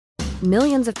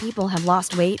Millions of people have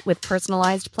lost weight with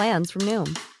personalized plans from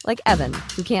Noom. Like Evan,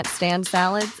 who can't stand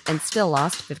salads and still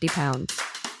lost 50 pounds.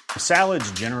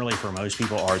 Salads generally for most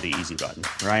people are the easy button,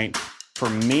 right? For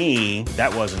me,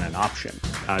 that wasn't an option.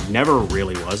 I never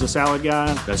really was a salad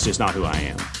guy. That's just not who I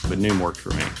am. But Noom worked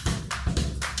for me.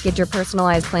 Get your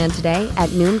personalized plan today at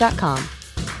Noom.com.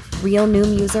 Real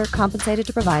Noom user compensated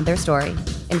to provide their story.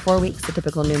 In 4 weeks, the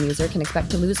typical Noom user can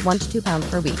expect to lose 1 to 2 pounds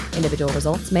per week. Individual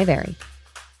results may vary.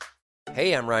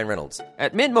 Hey, I'm Ryan Reynolds.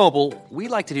 At Mint Mobile, we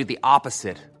like to do the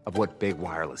opposite of what Big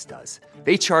Wireless does.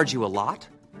 They charge you a lot,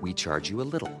 we charge you a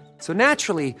little. So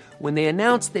naturally, when they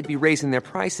announced they'd be raising their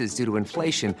prices due to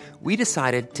inflation, we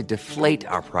decided to deflate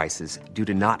our prices due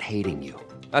to not hating you.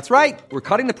 That's right. We're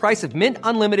cutting the price of Mint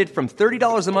Unlimited from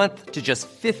 $30 a month to just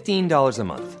 $15 a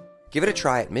month. Give it a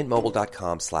try at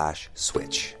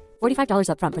mintmobile.com/switch. $45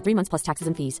 up front for 3 months plus taxes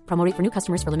and fees. Promo rate for new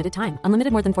customers for limited time.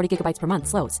 Unlimited more than 40 gigabytes per month.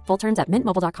 Slows full terms at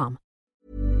mintmobile.com.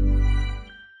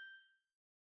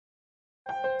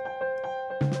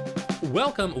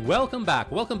 Welcome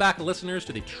back, listeners,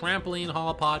 to the Trampoline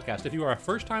Hall podcast. If you are a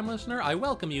first-time listener, I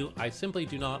welcome you. I simply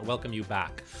do not welcome you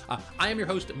back. I am your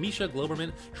host, Misha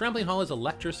Globerman. Trampoline Hall is a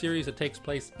lecture series that takes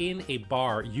place in a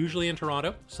bar, usually in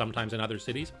Toronto, sometimes in other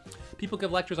cities. People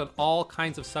give lectures on all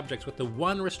kinds of subjects, with the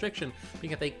one restriction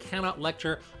being that they cannot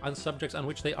lecture on subjects on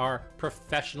which they are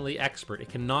professionally expert. It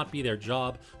cannot be their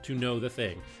job to know the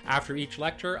thing. After each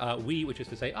lecture, we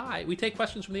take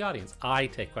questions from the audience. I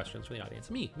take questions from the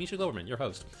audience. Me, Misha Globerman, your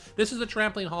host. This is the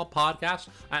Trampoline Hall podcast,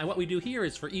 and what we do here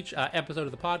is for each episode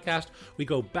of the podcast, we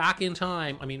go back in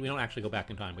time. I mean, we don't actually go back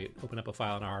in time. We open up a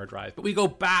file on our hard drive, but we go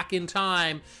back in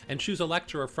time and choose a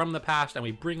lecturer from the past, and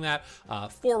we bring that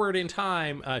forward in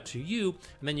time to you,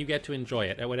 and then you get to enjoy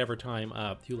it at whatever time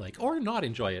you like, or not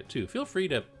enjoy it too. Feel free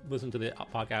to listen to the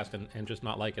podcast and just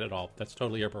not like it at all. That's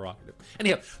totally your prerogative.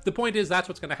 Anyhow, the point is that's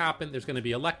what's going to happen. There's going to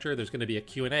be a lecture. There's going to be a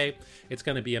Q&A. It's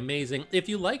going to be amazing. If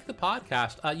you like the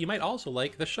podcast, you might also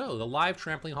like the show, the live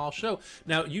Trampoline Hall show.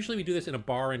 Now, usually we do this in a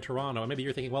bar in Toronto, and maybe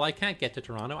you're thinking, well, I can't get to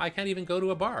Toronto. I can't even go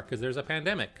to a bar because there's a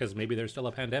pandemic, because maybe there's still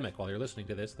a pandemic while you're listening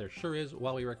to this. There sure is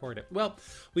while we record it. Well,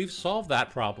 we've solved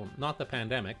that problem, not the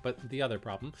pandemic, but the other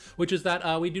problem, which is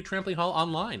that we do Trampoline Hall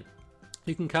online.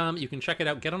 You can come, you can check it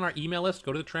out, get on our email list,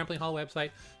 go to the Trampoline Hall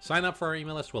website, sign up for our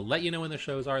email list. We'll let you know when the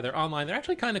shows are. They're online. They're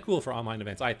actually kind of cool for online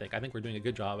events, I think. I think we're doing a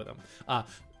good job of them. And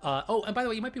by the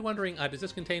way, you might be wondering, does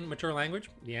this contain mature language?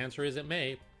 The answer is it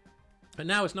may. But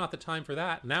now is not the time for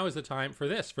that. Now is the time for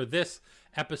this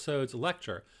episode's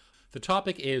lecture. The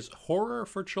topic is Horror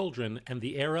for Children and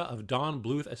the Era of Don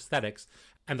Bluth Aesthetics,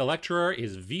 and the lecturer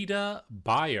is Vida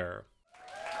Bayer.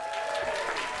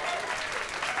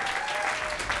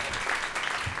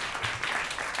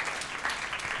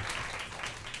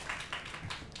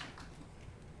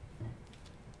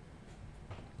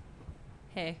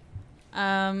 Hey.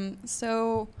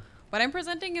 So what I'm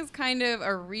presenting is kind of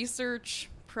a research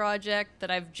project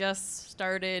that I've just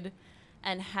started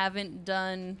and haven't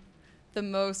done the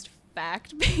most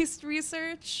fact-based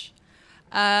research.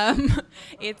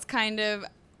 It's kind of,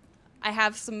 I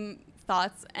have some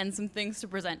thoughts and some things to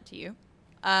present to you.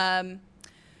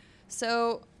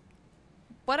 So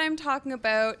what I'm talking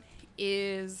about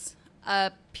is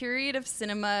a period of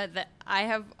cinema that I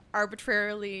have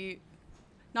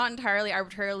not entirely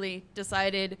arbitrarily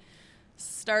decided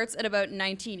starts at about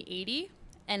 1980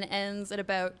 and ends at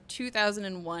about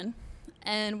 2001.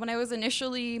 And when I was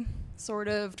initially sort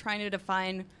of trying to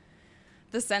define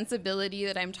the sensibility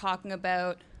that I'm talking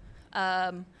about,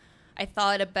 I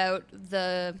thought about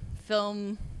the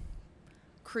film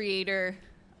creator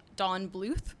Don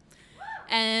Bluth.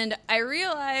 And I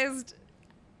realized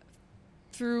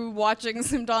through watching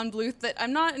some Don Bluth that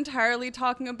I'm not entirely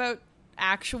talking about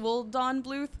actual Don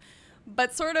Bluth,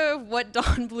 but sort of what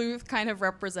Don Bluth kind of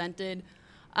represented.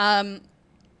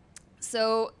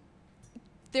 So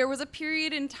there was a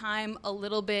period in time a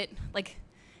little bit, like,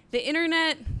 the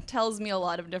internet tells me a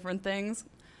lot of different things.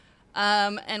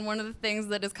 And one of the things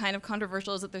that is kind of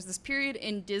controversial is that there's this period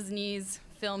in Disney's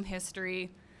film history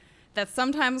that's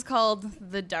sometimes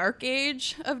called the Dark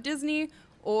Age of Disney,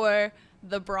 or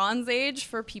the Bronze Age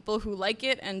for people who like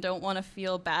it and don't want to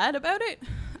feel bad about it,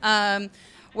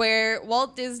 where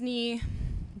Walt Disney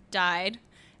died,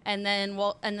 and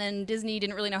then Disney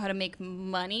didn't really know how to make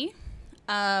money.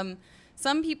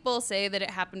 Some people say that it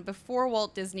happened before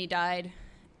Walt Disney died,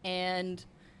 and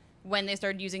when they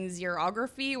started using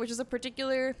xerography, which is a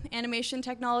particular animation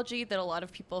technology that a lot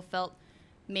of people felt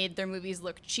made their movies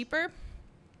look cheaper.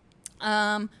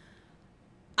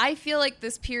 I feel like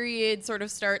this period sort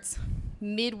of starts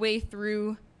midway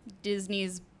through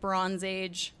Disney's Bronze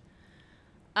Age.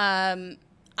 I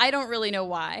don't really know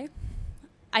why.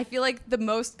 I feel like the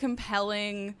most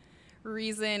compelling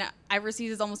reason I've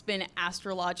received has almost been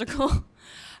astrological,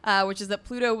 which is that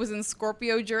Pluto was in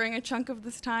Scorpio during a chunk of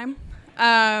this time.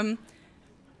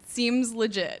 Seems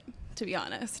legit, to be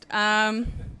honest. But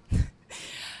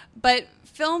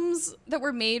films that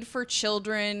were made for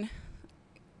children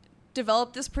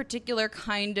developed this particular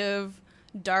kind of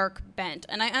dark bent.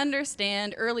 And I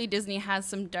understand early Disney has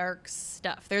some dark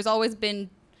stuff. There's always been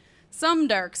some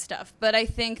dark stuff, but I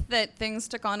think that things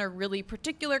took on a really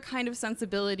particular kind of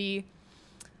sensibility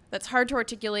that's hard to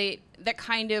articulate, that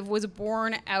kind of was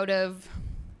born out of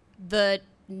the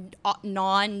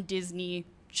non-Disney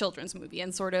children's movie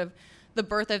and sort of the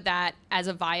birth of that as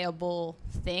a viable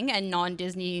thing and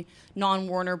non-Disney,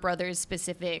 non-Warner Brothers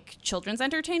specific children's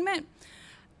entertainment.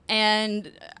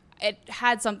 And it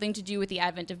had something to do with the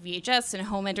advent of VHS and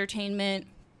home entertainment,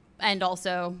 and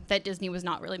also that Disney was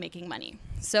not really making money.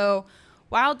 So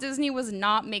while Disney was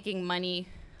not making money,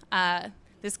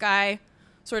 this guy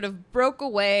sort of broke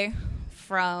away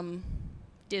from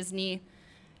Disney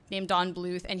named Don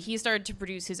Bluth, and he started to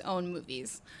produce his own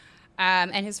movies.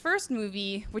 And his first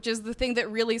movie, which is the thing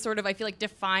that really sort of, I feel like,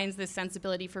 defines this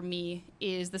sensibility for me,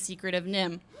 is The Secret of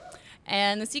NIMH.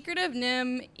 And The Secret of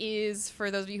NIMH is, for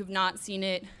those of you who've not seen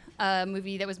it, a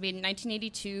movie that was made in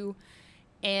 1982,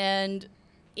 and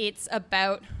it's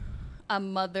about a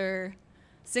mother,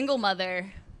 single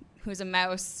mother, who's a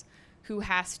mouse, who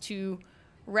has to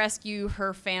rescue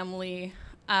her family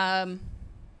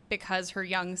because her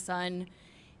young son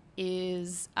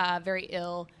is very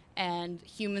ill, and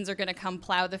humans are going to come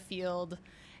plow the field,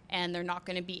 and they're not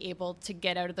going to be able to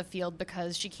get out of the field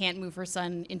because she can't move her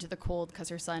son into the cold because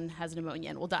her son has pneumonia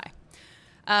and will die.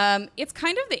 It's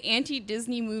kind of the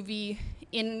anti-Disney movie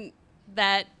in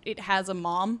that it has a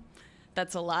mom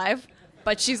that's alive,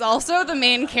 but she's also the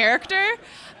main character,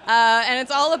 and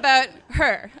it's all about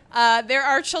her. There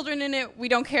are children in it. We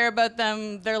don't care about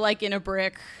them. They're like in a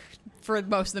brick for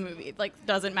most of the movie. Like,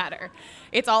 doesn't matter.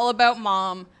 It's all about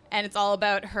mom, and it's all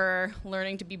about her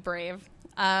learning to be brave,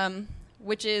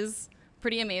 which is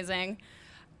pretty amazing.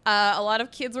 A lot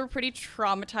of kids were pretty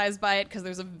traumatized by it because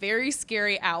there's a very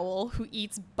scary owl who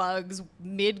eats bugs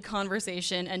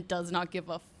mid-conversation and does not give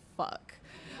a fuck.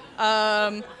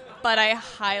 But I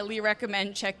highly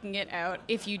recommend checking it out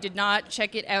if you did not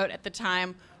check it out at the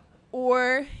time,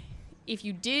 or if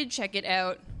you did check it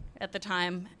out at the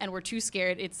time and were too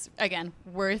scared. It's, again,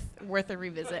 worth a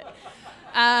revisit.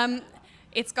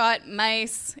 It's got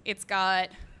mice, it's got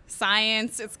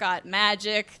science, it's got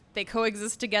magic. They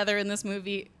coexist together in this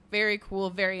movie. Very cool,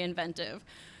 very inventive.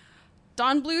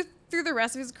 Don Bluth, through the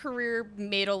rest of his career,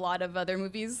 made a lot of other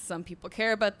movies. Some people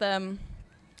care about them.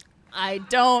 I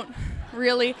don't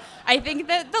really. I think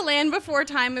that The Land Before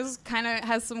Time is kind of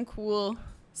has some cool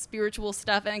spiritual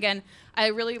stuff. And again, I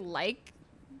really like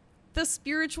the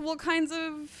spiritual kinds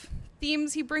of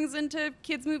themes he brings into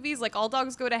kids' movies. Like All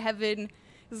Dogs Go to Heaven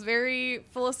is very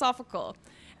philosophical.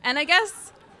 And I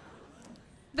guess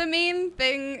the main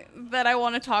thing that I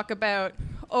want to talk about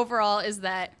overall is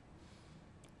that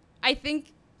I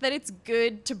think that it's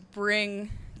good to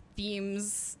bring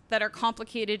themes that are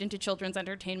complicated into children's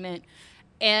entertainment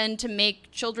and to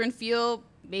make children feel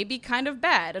maybe kind of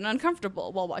bad and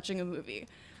uncomfortable while watching a movie.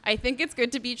 I think it's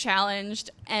good to be challenged,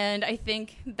 and I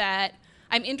think that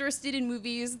I'm interested in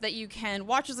movies that you can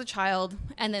watch as a child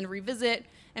and then revisit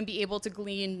and be able to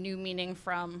glean new meaning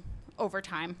from over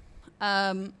time.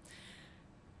 I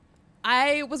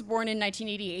was born in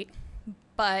 1988,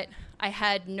 but I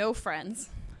had no friends,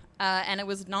 and I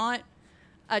was not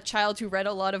a child who read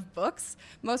a lot of books.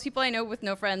 Most people I know with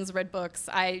no friends read books.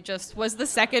 I just was the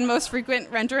second most frequent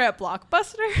renter at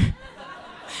Blockbuster.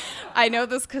 I know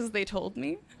this because they told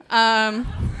me.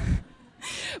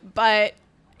 But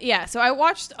yeah, so I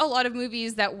watched a lot of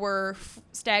movies that were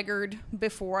staggered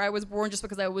before I was born just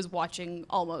because I was watching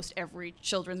almost every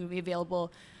children's movie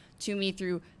available to me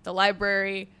through the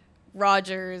library,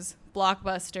 Rogers,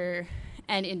 Blockbuster,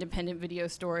 and independent video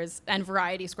stores and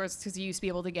variety stores, because you used to be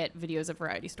able to get videos at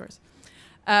variety stores.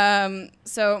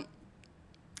 So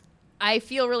I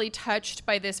feel really touched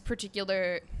by this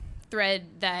particular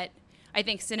thread that I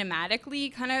think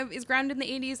cinematically kind of is grounded in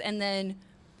the 80s, and then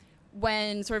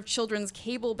when sort of children's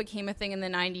cable became a thing in the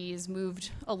 90s,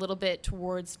 moved a little bit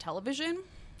towards television.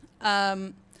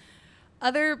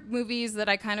 Other movies that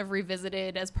I kind of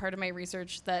revisited as part of my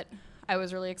research that I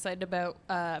was really excited about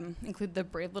include The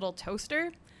Brave Little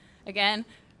Toaster. Again,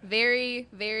 very,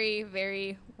 very,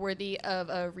 very worthy of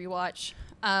a rewatch.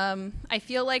 I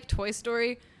feel like Toy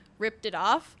Story ripped it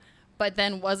off, but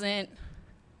then wasn't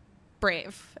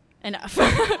brave enough.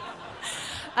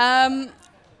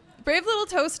 Brave Little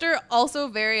Toaster, also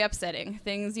very upsetting.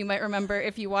 Things you might remember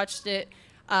if you watched it.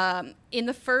 In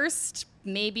the first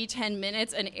maybe 10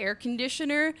 minutes, an air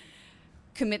conditioner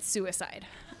commits suicide.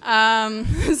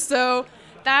 So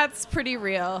that's pretty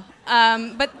real.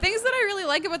 But things that I really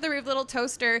like about the Brave Little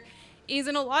Toaster is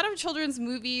in a lot of children's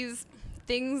movies,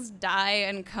 things die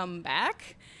and come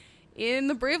back. In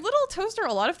the Brave Little Toaster,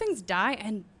 a lot of things die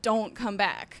and don't come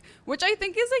back, which I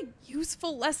think is a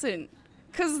useful lesson,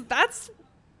 because that's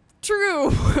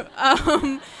true.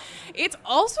 It's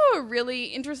also a really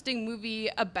interesting movie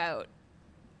about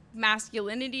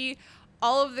masculinity.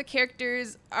 All of the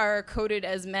characters are coded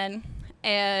as men,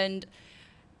 and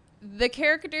the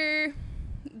character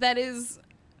that is...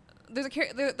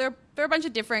 there are a bunch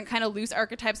of different kind of loose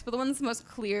archetypes, but the one that's the most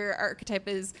clear archetype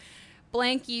is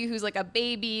Blanky, who's like a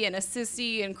baby and a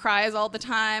sissy and cries all the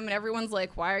time, and everyone's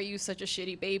like, why are you such a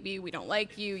shitty baby? We don't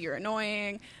like you, you're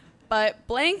annoying. But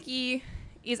Blanky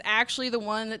is actually the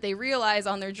one that they realize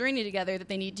on their journey together that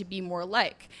they need to be more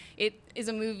like. It is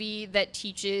a movie that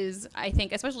teaches, I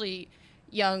think, especially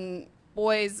young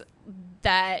boys,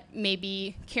 that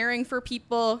maybe caring for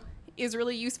people is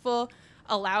really useful,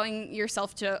 allowing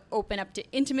yourself to open up to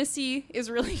intimacy is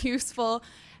really useful,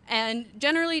 and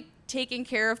generally taking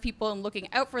care of people and looking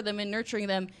out for them and nurturing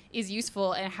them is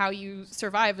useful in how you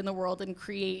survive in the world and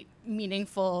create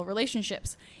meaningful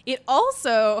relationships. It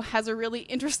also has a really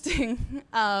interesting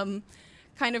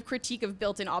kind of critique of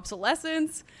built-in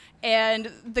obsolescence,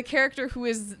 and the character who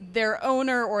is their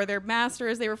owner or their master,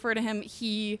 as they refer to him,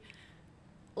 he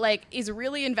is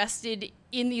really invested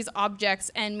in these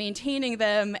objects and maintaining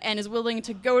them, and is willing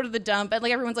to go to the dump, and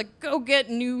everyone's like, go get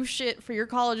new shit for your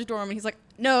college dorm, and he's like,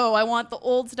 no, I want the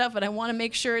old stuff and I want to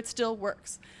make sure it still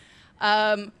works,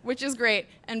 which is great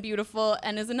and beautiful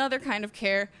and is another kind of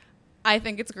care. I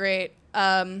think it's great.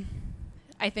 I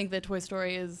think that Toy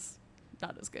Story is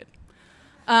not as good.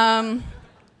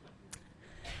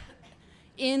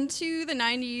 Into the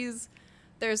 90s,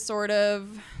 there's sort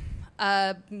of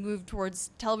moved towards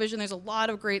television. There's a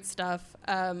lot of great stuff.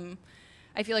 I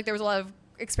feel like there was a lot of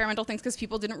experimental things because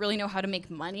people didn't really know how to make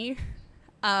money.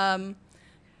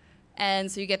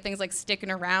 And so you get things like Stickin'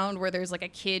 Around, where there's a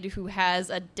kid who has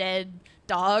a dead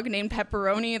dog named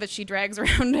Pepperoni that she drags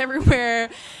around everywhere.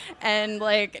 And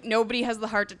nobody has the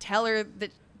heart to tell her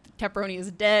that Pepperoni is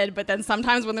dead. But then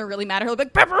sometimes when they're really mad at her, they're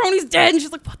like, Pepperoni's dead. And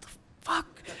she's like, what the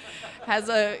fuck? Has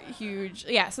a huge,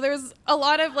 so there's a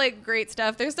lot of great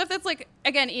stuff. There's stuff that's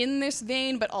again in this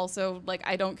vein, but also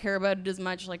I don't care about it as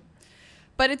much,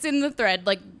 but it's in the thread,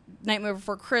 Nightmare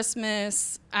Before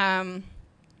Christmas.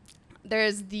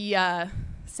 There's the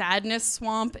sadness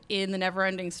swamp in The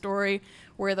Neverending Story,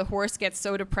 where the horse gets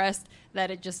so depressed that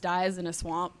it just dies in a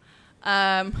swamp.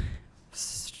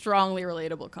 Strongly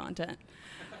relatable content.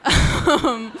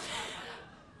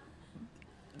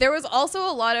 There was also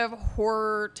a lot of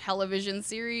horror television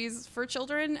series for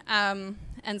children.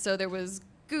 And so there was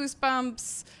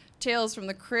Goosebumps, Tales from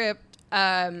the Crypt,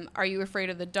 Are You Afraid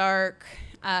of the Dark,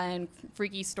 and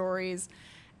Freaky Stories.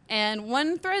 And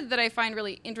one thread that I find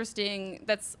really interesting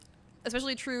that's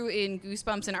especially true in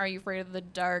Goosebumps and Are You Afraid of the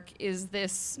Dark is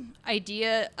this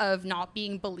idea of not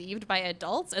being believed by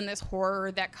adults and this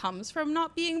horror that comes from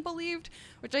not being believed,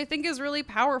 which I think is really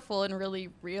powerful and really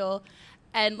real.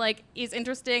 And is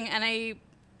interesting, and I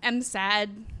am sad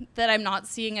that I'm not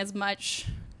seeing as much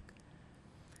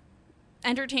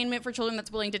entertainment for children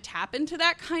that's willing to tap into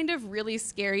that kind of really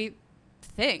scary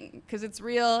thing, because it's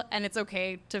real and it's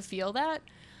okay to feel that.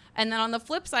 And then on the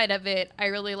flip side of it, I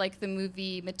really like the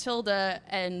movie Matilda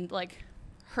and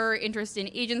her interest in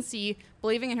agency,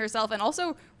 believing in herself, and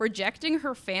also rejecting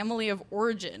her family of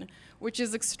origin, which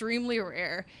is extremely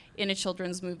rare in a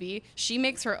children's movie. She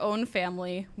makes her own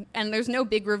family, and there's no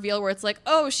big reveal where it's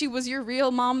oh, she was your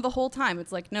real mom the whole time.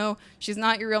 It's no, she's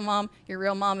not your real mom. Your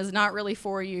real mom is not really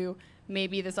for you.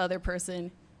 Maybe this other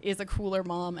person is a cooler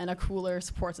mom and a cooler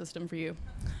support system for you.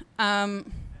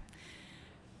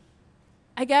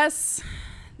 I guess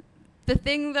the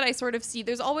thing that I sort of see,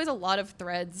 there's always a lot of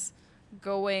threads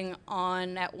going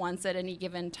on at once at any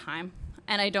given time,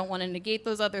 and I don't want to negate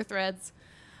those other threads,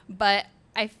 but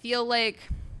I feel like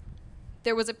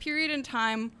there was a period in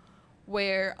time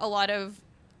where a lot of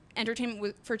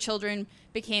entertainment for children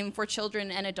became for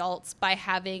children and adults by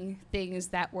having things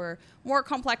that were more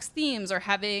complex themes or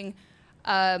having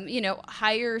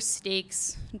higher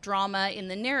stakes drama in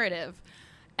the narrative.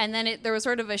 And then there was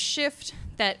sort of a shift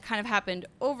that kind of happened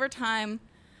over time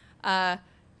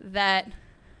that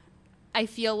I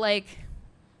feel like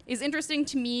is interesting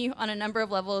to me on a number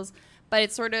of levels, but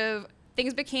it's sort of,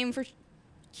 things became for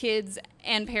kids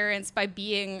and parents by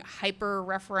being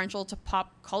hyper-referential to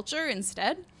pop culture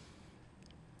instead.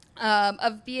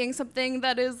 of being something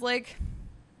that is like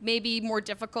maybe more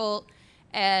difficult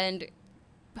and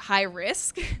high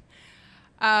risk.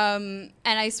 And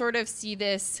I sort of see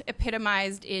this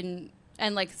epitomized in,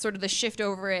 and like sort of the shift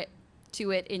over it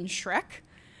to it in Shrek,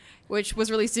 which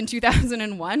was released in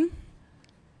 2001.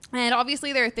 And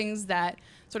obviously there are things that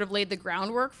sort of laid the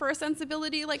groundwork for a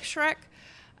sensibility like Shrek.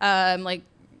 Like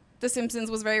The Simpsons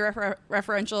was very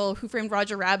referential. Who Framed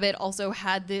Roger Rabbit also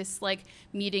had this like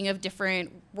meeting of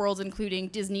different worlds, including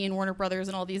Disney and Warner Brothers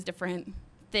and all these different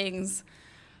things.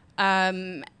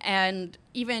 And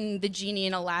even the genie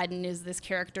in Aladdin is this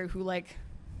character who like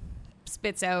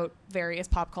spits out various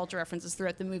pop culture references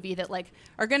throughout the movie that like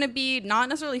are going to be not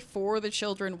necessarily for the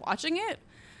children watching it.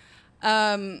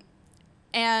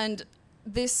 And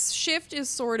this shift is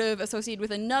sort of associated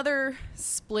with another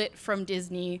split from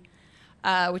Disney,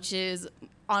 which is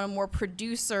on a more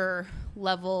producer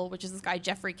level, which is this guy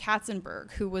Jeffrey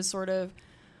Katzenberg, who was sort of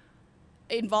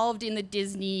involved in the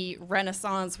Disney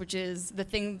Renaissance, which is the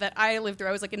thing that I lived through.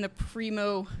 I was like in the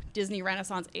primo Disney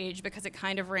Renaissance age because it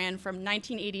kind of ran from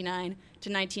 1989 to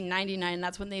 1999. And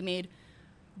that's when they made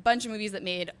a bunch of movies that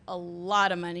made a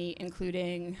lot of money,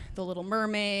 including The Little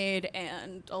Mermaid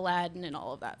and Aladdin and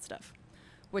all of that stuff,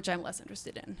 which I'm less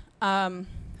interested in.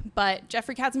 But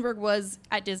Jeffrey Katzenberg was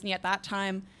at Disney at that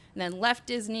time and then left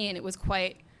Disney, and it was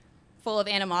quite full of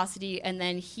animosity. And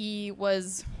then he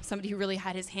was somebody who really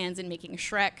had his hands in making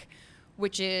Shrek,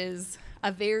 which is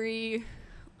a very,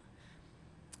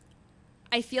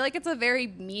 I feel like it's a very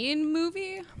mean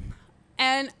movie.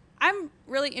 And I'm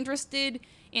really interested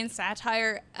in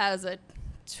satire as a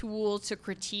tool to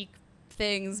critique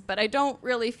things, but I don't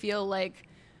really feel like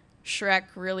Shrek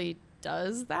really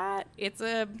does that. It's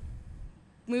a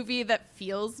movie that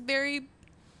feels very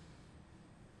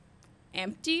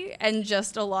empty and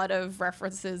just a lot of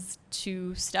references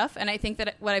to stuff. And I think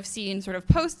that what I've seen sort of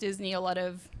post-Disney, a lot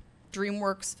of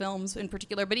DreamWorks films in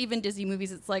particular, but even Disney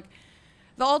movies, it's like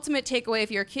the ultimate takeaway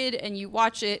if you're a kid and you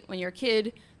watch it when you're a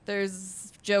kid,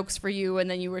 there's jokes for you, and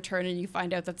then you return and you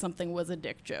find out that something was a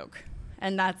dick joke.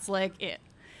 And that's like it.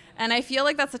 And I feel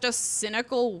like that's such a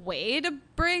cynical way to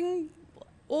bring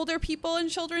older people and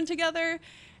children together.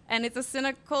 And it's a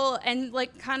cynical and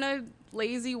like kind of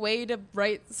lazy way to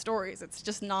write stories. It's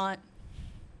just not,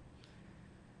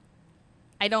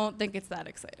 I don't think it's that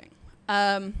exciting.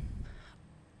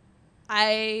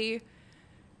 I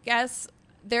guess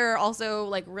there are also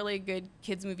like really good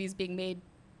kids movies being made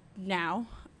now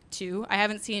too. I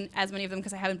haven't seen as many of them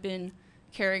because I haven't been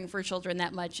caring for children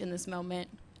that much in this moment,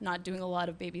 not doing a lot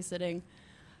of babysitting.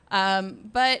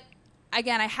 But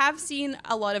again, I have seen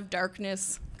a lot of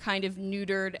darkness kind of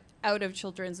neutered out of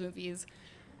children's movies.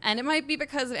 And it might be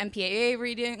because of MPAA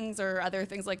readings or other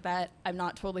things like that. I'm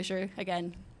not totally sure.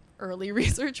 Again, early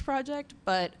research project.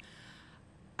 But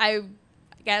I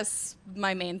guess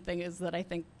my main thing is that I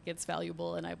think it's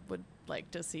valuable and I would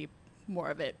like to see more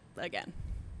of it again.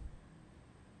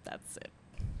 That's it.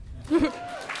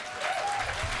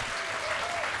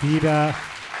 Vida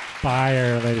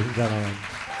Bayer, ladies and gentlemen.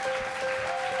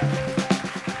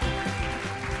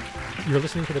 You're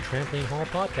listening to the Trampoline Hall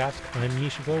podcast. I'm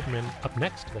Misha Globerman. Up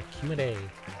next, the Q&A.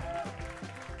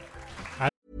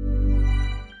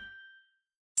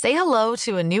 Say hello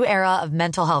to a new era of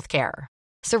mental health care.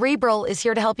 Cerebral is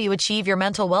here to help you achieve your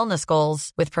mental wellness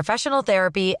goals with professional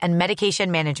therapy and medication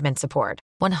management support.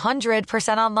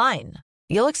 100% online.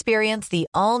 You'll experience the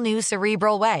all-new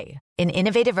Cerebral Way, an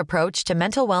innovative approach to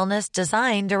mental wellness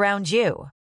designed around you.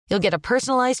 You'll get a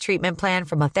personalized treatment plan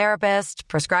from a therapist,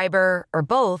 prescriber, or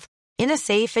both in a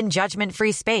safe and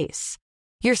judgment-free space.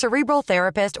 Your Cerebral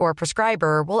therapist or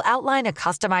prescriber will outline a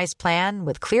customized plan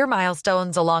with clear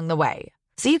milestones along the way,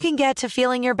 so you can get to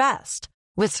feeling your best.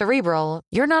 With Cerebral,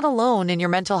 you're not alone in your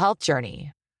mental health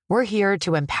journey. We're here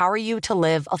to empower you to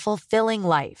live a fulfilling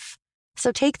life.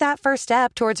 So take that first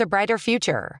step towards a brighter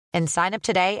future and sign up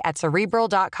today at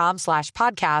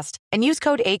Cerebral.com/podcast and use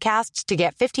code ACAST to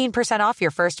get 15% off your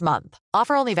first month.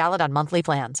 Offer only valid on monthly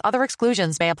plans. Other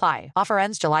exclusions may apply. Offer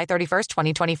ends July 31st,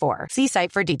 2024. See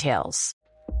site for details.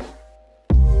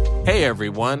 Hey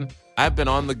everyone, I've been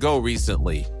on the go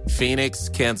recently. Phoenix,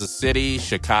 Kansas City,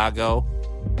 Chicago.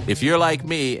 If you're like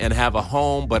me and have a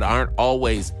home but aren't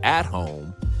always at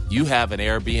home, you have an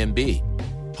Airbnb.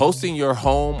 Hosting your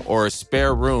home or a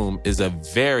spare room is a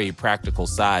very practical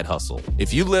side hustle.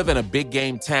 If you live in a big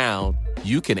game town,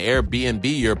 you can Airbnb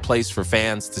your place for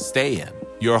fans to stay in.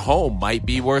 Your home might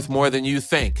be worth more than you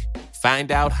think.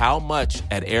 Find out how much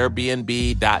at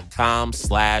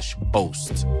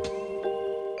airbnb.com/host.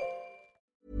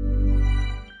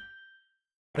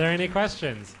 Are there any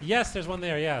questions? Yes, there's one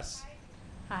there, yes.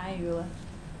 Hi, Eula.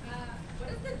 What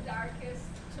is the darkest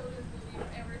children's movie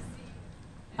you've ever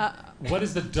seen? What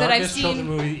is the That I've darkest children's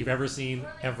seen movie you've ever seen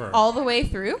ever? All the way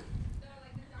through?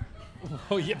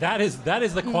 Oh, yeah, that is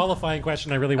the qualifying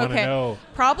question I really want to know.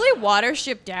 Probably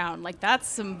Watership Down. Like, that's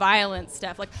some violent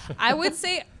stuff. Like, I would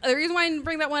say the reason why I didn't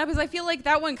bring that one up is I feel like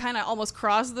that one kind of almost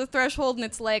crosses the threshold, and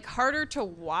it's like harder to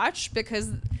watch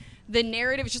because the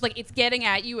narrative is just like it's getting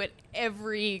at you at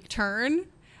every turn,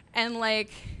 and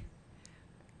like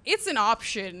it's an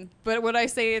option. But would I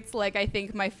say it's like I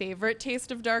think my favorite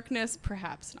Taste of Darkness?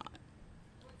 Perhaps not.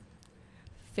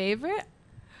 Favorite?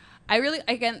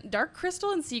 Again, Dark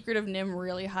Crystal and Secret of NIMH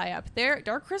really high up there.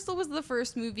 Dark Crystal was the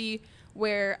first movie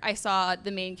where I saw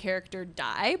the main character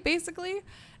die, basically.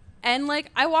 And,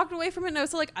 like, I walked away from it and I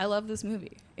was like, I love this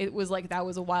movie. It was like, that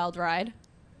was a wild ride.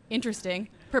 Interesting.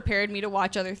 Prepared me to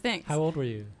watch other things. How old were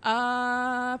you?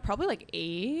 Probably like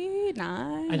 8,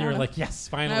 9. And you were like, yes,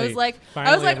 finally. And I was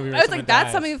like,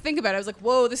 that's something to think about. I was like,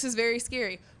 whoa, this is very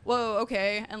scary. Whoa,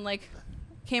 okay. And, like,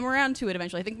 came around to it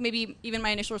eventually. I think maybe even my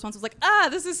initial response was like,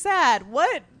 this is sad.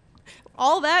 What?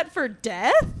 All that for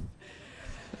death?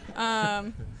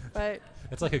 But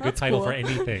it's like a good title for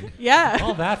anything. Yeah.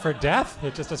 All that for death?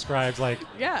 It just describes like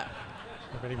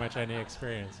pretty much any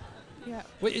experience. Yeah.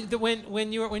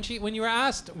 When you were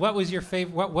asked what was your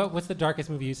favorite, what's the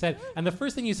darkest movie, you said, and the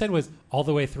first thing you said was All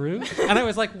the Way Through, and I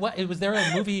was like, what? Was there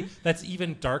a movie that's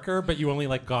even darker, but you only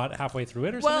like got halfway through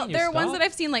it or something? Well, there are ones that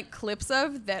I've seen like clips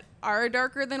of that are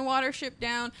darker than Watership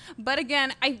Down, but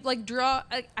again, I like draw.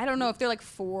 I don't know if they're like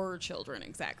for children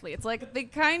exactly. It's like they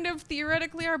kind of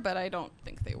theoretically are, but I don't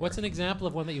think they were. What's an example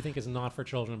of one that you think is not for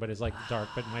children, but is like dark,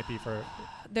 but might be for?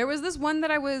 There was this one that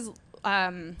I was.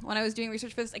 When I was doing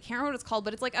research for this, I can't remember what it's called,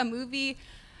 but it's like a movie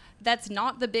that's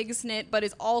not the biggest knit, but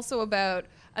is also about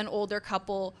an older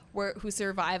couple who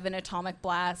survive an atomic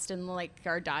blast and like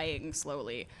are dying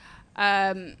slowly.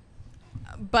 But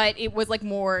it was like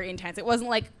more intense. It wasn't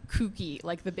like kooky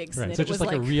like the big snit. Right, so it just was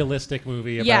like a realistic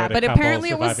movie about but a couple apparently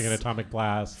surviving it was an atomic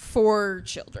blast. For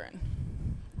children.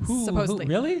 Supposedly.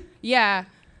 Really? Yeah.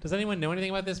 Does anyone know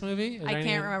anything about this movie? I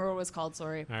can't remember what it was called,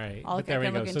 sorry. All right. But there we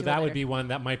go. So that would be one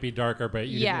that might be darker, but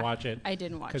you didn't watch it. I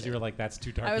didn't watch it. Because you were like, that's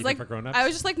too dark I was even like, for grown-ups? I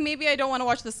was just like, maybe I don't want to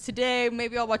watch this today.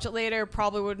 Maybe I'll watch it later.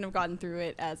 Probably wouldn't have gotten through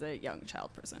it as a young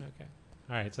child person. Okay.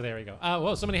 All right, so there we go.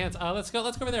 Whoa, so many hands. Let's go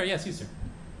over there. Yes, you, sir.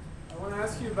 I want to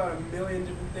ask you about a million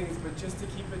different things, but just to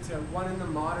keep it to one in the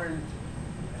modern,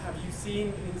 have you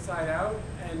seen Inside Out?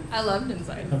 And I loved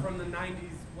Inside Out. From the 90s,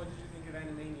 what did you think of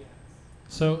Animaniacs?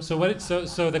 So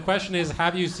the question is,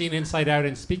 have you seen Inside Out?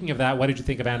 And speaking of that, what did you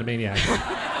think of Animaniacs?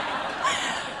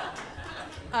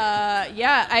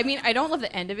 Yeah, I mean, I don't love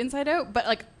the end of Inside Out, but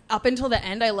like up until the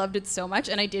end, I loved it so much,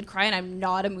 and I did cry, and I'm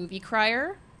not a movie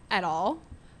crier at all.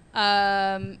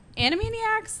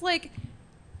 Animaniacs, like,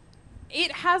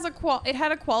 it had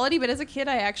a quality, but as a kid,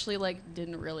 I actually like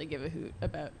didn't really give a hoot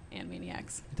about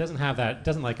Animaniacs. It doesn't have that. It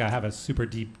doesn't like have a super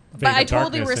deep vein but I of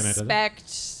totally darkness in it,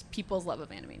 respect people's love of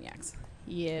Animaniacs.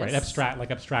 Yes. Right,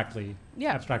 abstractly.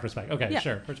 Yeah. Abstract respect. Okay, yeah.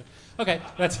 sure. Okay,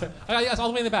 that's yes, all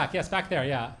the way in the back. Yes, back there.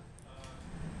 Yeah.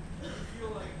 Do you feel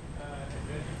like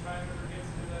Adventure Time ever gets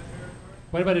into that territory?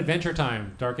 What about Adventure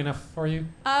Time? Dark enough for you?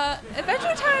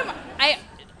 Adventure Time,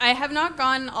 I have not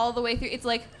gone all the way through. It's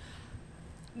like,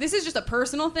 this is just a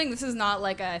personal thing. This is not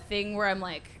like a thing where I'm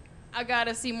like, I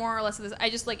gotta see more or less of this. I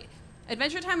just like,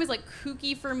 Adventure Time is like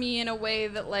kooky for me in a way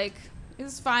that like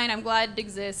is fine. I'm glad it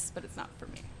exists, but it's not for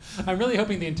me. I'm really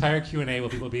hoping the entire Q&A will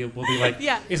be like,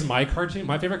 yeah. Is my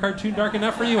favorite cartoon dark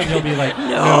enough for you? And you'll be like,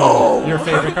 no, your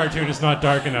favorite cartoon is not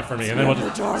dark enough for me. And then we'll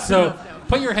just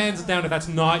put your hands down if that's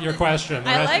not your question.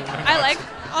 I like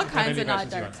all kinds of not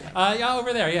dark stuff. Yeah,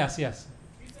 over there. Yes. You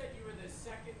said you were the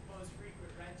second most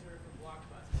frequent renter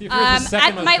for Blockbuster.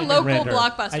 At my local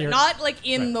Blockbuster, not like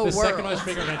in the world. Second most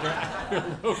frequent renter at your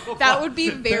local That would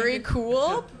be very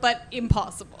cool, but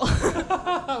impossible.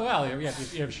 Well, yeah,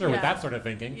 sure, with that sort of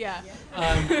thinking. Yeah.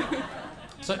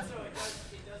 So it does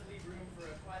leave room for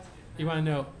a question. You want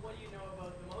to know? What do you know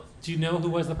about the most? Do you know who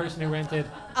was the person who rented?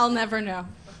 I'll never know.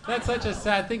 That's such a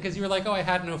sad thing because you were like, oh, I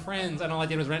had no friends and all I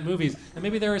did was rent movies. And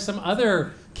maybe there was some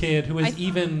other kid who was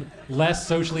even less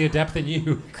socially adept than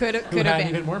you. Could have been.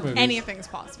 Even more movies. Anything's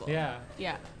possible. Yeah.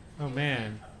 Yeah. Oh,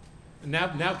 man.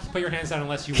 Now put your hands down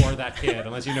unless you were that kid,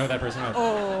 unless you know that person.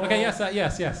 Oh. Okay, yes.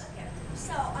 Okay.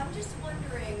 So I'm just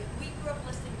wondering, we grew up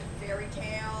listening to fairy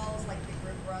tales, like the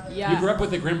Grimm Brothers. Yeah. You grew up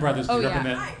with the Grimm Brothers. Oh, you grew yeah. up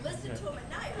in that. Right, listen to them at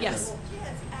night. Yes. Little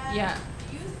kids. Yeah.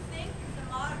 Do you think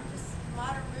the modern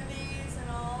movies and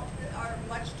all are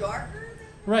much darker than?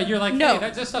 Right, you're like, no.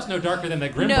 Hey, this stuff's no darker than the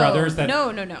Grimm Brothers. That No.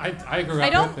 I grew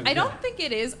up with. I don't think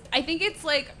it is. I think it's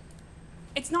like,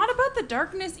 it's not about the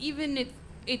darkness even.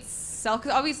 It's sell,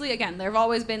 because obviously, again, there have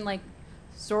always been like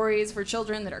stories for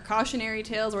children that are cautionary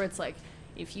tales where it's like,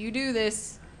 if you do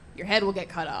this, your head will get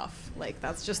cut off. Like,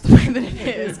 that's just the way that it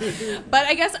is. But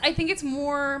I think it's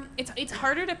more, it's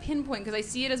harder to pinpoint because I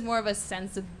see it as more of a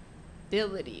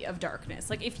sensibility of darkness.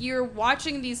 Like, if you're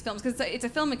watching these films, because it's a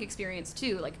filmic experience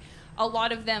too, like a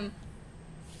lot of them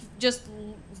just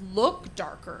look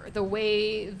darker. The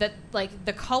way that like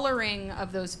the coloring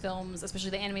of those films,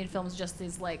 especially the animated films, just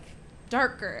is like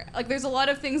darker. Like, there's a lot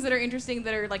of things that are interesting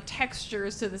that are like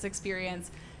textures to this experience,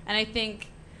 and I think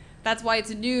that's why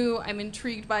it's new. I'm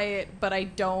intrigued by it, but I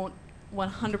don't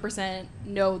 100%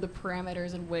 know the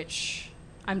parameters in which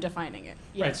I'm defining it.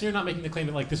 Yeah. Right, so you're not making the claim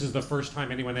that like this is the first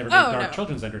time anyone ever made dark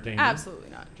children's entertainment. Absolutely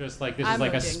not. Just like this is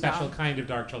like a special kind of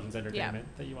dark children's entertainment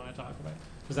that you want to talk about.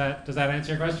 Does that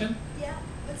answer your question? Yeah,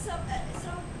 but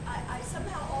I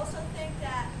somehow also think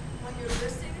that when you're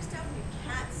listening to stuff and you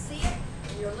can't see it,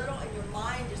 and you're little and your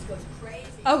mind just goes crazy.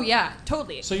 Oh yeah,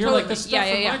 totally. So you're like, the stuff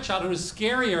from my childhood was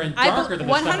scarier and darker than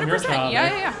the stuff from your childhood.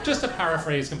 Yeah. Just to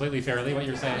paraphrase completely fairly what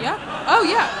you're saying. Yeah. Oh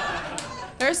yeah.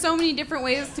 There are so many different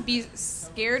ways to be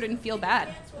scared and feel bad.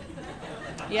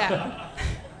 Yeah.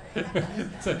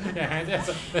 That's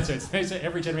right. So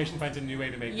every generation finds a new way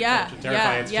to make to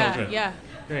terrify its children. Yeah.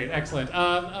 Great, excellent.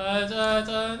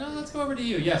 No, let's go over to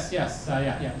you. Yes, sir.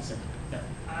 Yeah. Yes.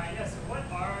 What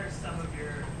are some of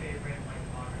your favorite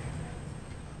modern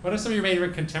examples? What are some of your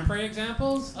favorite contemporary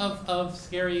examples of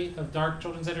dark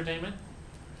children's entertainment?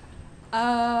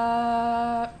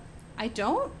 I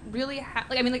don't really have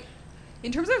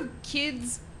in terms of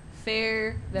kids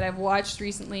fare that I've watched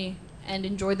recently and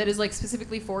enjoyed that is like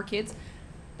specifically for kids,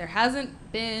 there hasn't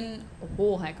been a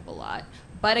whole heck of a lot.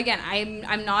 But again,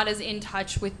 I'm not as in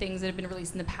touch with things that have been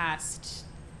released in the past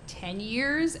 10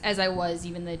 years as I was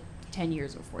even the 10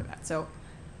 years before that. So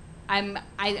I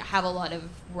have a lot of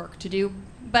work to do.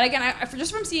 But again,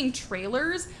 just from seeing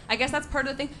trailers, I guess that's part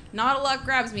of the thing. Not a lot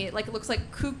grabs me. It looks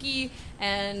like kooky,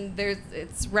 and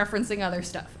it's referencing other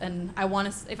stuff. And I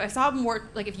want to, if I saw more,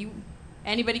 like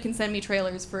anybody can send me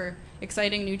trailers for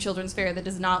exciting new children's fare that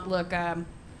does not look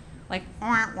like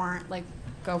like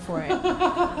go for it.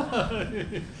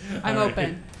 I'm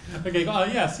open. Okay.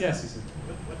 Yes.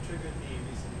 What triggered the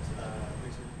recent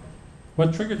research?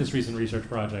 What triggered this recent research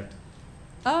project?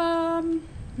 I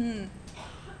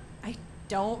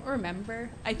don't remember.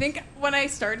 I think when I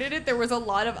started it, there was a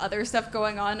lot of other stuff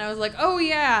going on. I was like, oh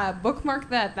yeah, bookmark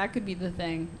that. That could be the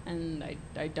thing. And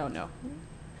I don't know.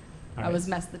 I was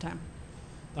messed at the time.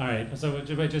 All right. So it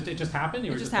just happened?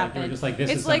 You were just happened. Like, you were just like, this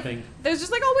it's is like, something. There's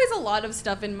just like always a lot of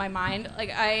stuff in my mind.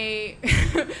 Like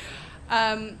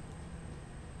I'm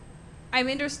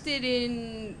interested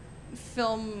in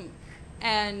film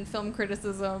and film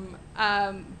criticism,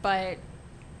 but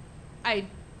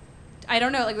I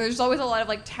don't know, like there's always a lot of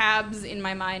like tabs in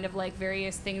my mind of like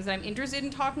various things that I'm interested in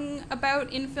talking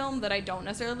about in film that I don't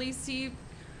necessarily see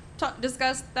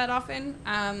discussed that often.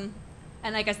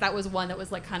 And I guess that was one that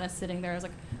was like kind of sitting there. I was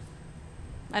like,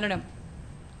 I don't know.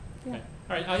 Yeah. Okay.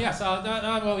 All right. Yes.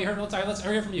 Well, we heard. Let's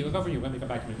hear from you. We'll go from you. Let me come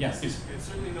back to me. Yes. Please. It's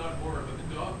certainly not horror, but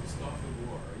The Dog Who Stopped the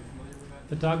War. Are you familiar with that?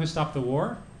 The Dog Who Stopped the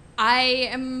War? I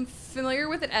am familiar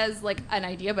with it as like an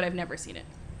idea, but I've never seen it.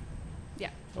 Yeah.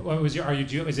 What was your?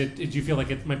 Did you feel like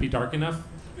it might be dark enough?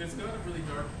 It's got a really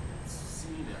dark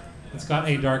scene in it. It's got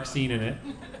a dark scene in it.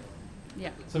 Yeah.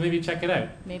 So maybe check it out.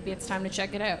 Maybe it's time to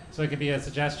check it out. So it could be a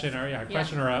suggestion or a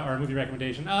question or a movie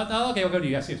recommendation. Okay, we'll go to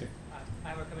you. Yes, you too. I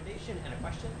have a recommendation and a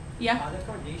question. Yeah. The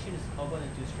recommendation is Kobo and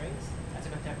the Two Strings. That's a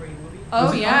contemporary movie.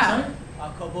 Oh, yeah.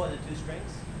 Kobo and the Two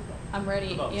Strings. I'm ready.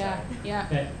 Kobo, yeah. sorry. Yeah.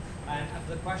 Okay. And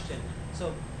for the question,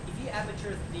 so if you add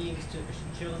mature themes to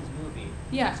a children's movie,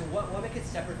 yeah. So what makes it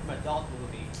separate from an adult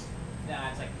movie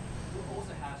that's like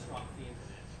also has strong themes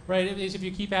in it? Right. If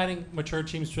you keep adding mature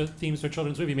themes to a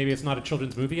children's movie, maybe it's not a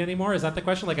children's movie anymore. Is that the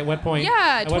question? Like, at what point?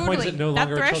 Yeah, at what point is it no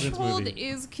longer a children's movie? That threshold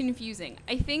is confusing.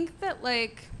 I think that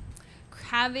like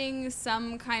having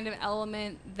some kind of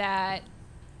element that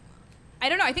I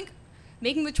don't know. I think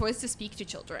making the choice to speak to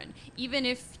children, even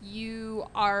if you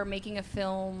are making a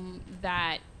film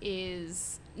that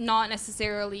is not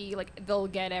necessarily like they'll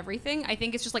get everything. I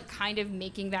think it's just like kind of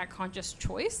making that conscious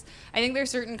choice. I think there's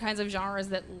certain kinds of genres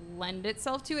that lend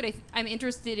itself to it. I'm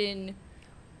interested in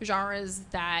genres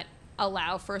that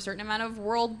allow for a certain amount of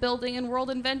world building and world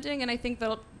inventing, and I think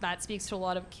that speaks to a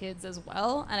lot of kids as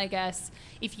well. And I guess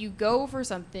if you go for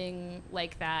something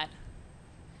like that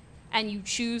and you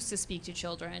choose to speak to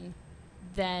children,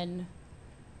 then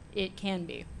it can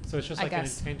be. So it's just like an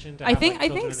intention to I have think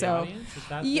children in the so. audience? Is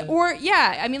that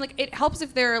I mean, like it helps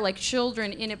if there are like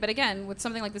children in it, but again, with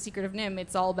something like The Secret of NIMH,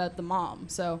 it's all about the mom.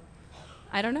 So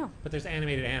I don't know. But there's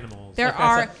animated animals. There Like,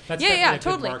 are. that's Yeah, definitely a good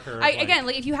totally. marker of, like- Again,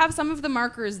 like if you have some of the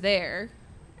markers there,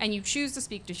 and you choose to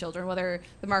speak to children, whether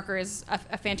the marker is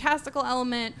a fantastical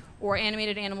element or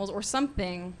animated animals or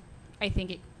something, I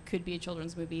think it could be a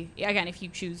children's movie. Again, if you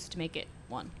choose to make it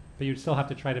one. But you'd still have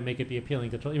to try to make it be appealing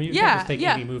to children. I mean, you Yeah, can't just take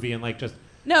yeah. any movie and like just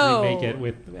No. remake it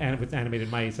with animated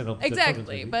mice and it'll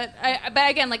Exactly, but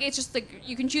again, like it's just like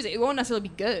you can choose it. It won't necessarily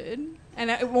be good,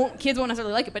 and kids won't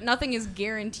necessarily like it. But nothing is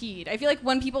guaranteed. I feel like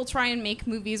when people try and make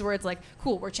movies where it's like,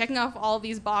 cool, we're checking off all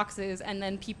these boxes, and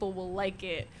then people will like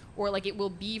it, or like it will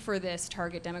be for this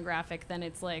target demographic, then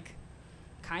it's like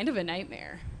kind of a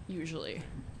nightmare usually.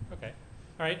 Okay,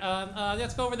 all right.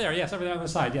 Let's go over there. Yes, over there on the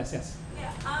side. Yes, yes.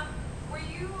 Yeah. Were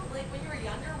you like when you were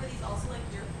younger? Were these also like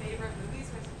your favorite movies,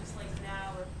 or is it just like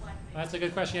now reflecting? That's a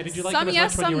good question. Yeah, did you like Some them as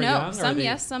yes, much when you were some no. young? Some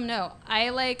yes, some no.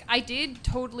 I did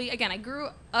totally. Again, I grew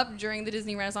up during the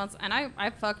Disney Renaissance, and I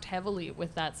fucked heavily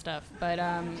with that stuff. But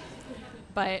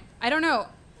I don't know.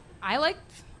 I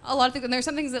liked a lot of things, and there's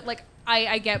some things that like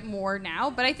I get more now.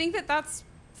 But I think that that's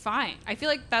fine. I feel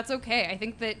like that's okay. I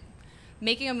think that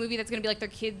making a movie that's gonna be like their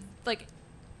kids, like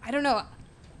I don't know,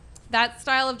 that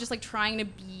style of just like trying to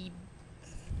be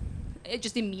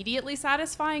just immediately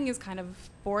satisfying is kind of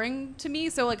boring to me.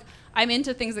 So like I'm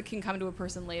into things that can come to a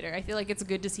person later. I feel like it's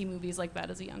good to see movies like that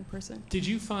as a young person. Did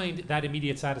you find that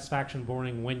immediate satisfaction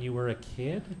boring when you were a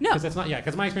kid? No. Because that's not. Yeah,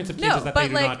 because my experience of kids is that they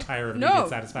do not tire of immediate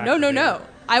satisfaction. No.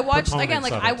 I watched again.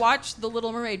 Like proponents of I it. watched The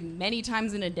Little Mermaid many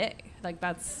times in a day. Like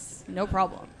that's no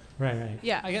problem. Right.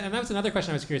 Yeah. And that was another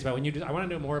question I was curious about. I want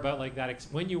to know more about like that.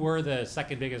 When you were the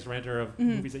second biggest renter of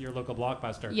movies at your local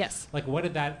Blockbuster. Yes. Like, what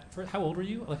did that? How old were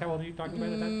you? Like, how old are you talking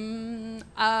about at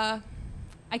that?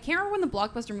 I can't remember when the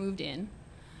Blockbuster moved in,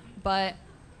 but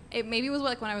it maybe was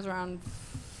like when I was around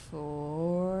 4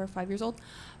 or 5 years old.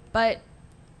 But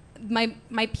my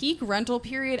peak rental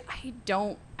period, I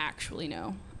don't actually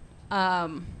know.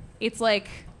 It's like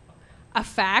a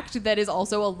fact that is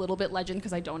also a little bit legend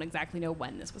because I don't exactly know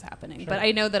when this was happening. Sure. But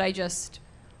I know that I just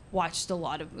watched a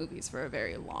lot of movies for a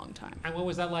very long time. And what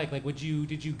was that like? Like, did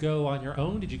you go on your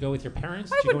own? Did you go with your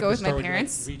parents? I Did you would to go the with my store? Would you, like,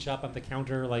 parents. reach up at the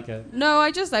counter like a. No,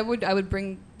 I would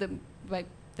bring my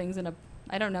things in a.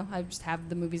 I don't know. I just have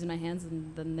the movies in my hands,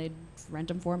 and then they'd rent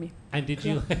them for me. And did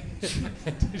you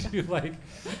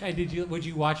would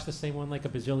you watch the same one like a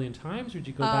bazillion times, or would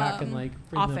you go back and like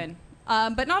bring them?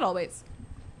 Often, but not always.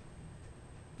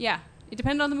 Yeah, it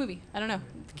depended on the movie. I don't know.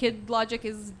 Kid logic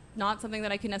is not something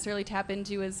that I can necessarily tap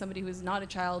into as somebody who's not a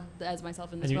child as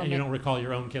myself in this moment. And you don't recall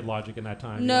your own kid logic in that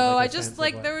time? No, I just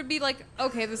like there would be like,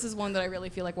 okay, this is one that I really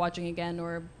feel like watching again,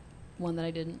 or one that I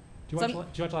didn't. Do you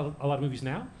watch a lot of movies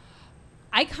now?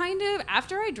 I kind of,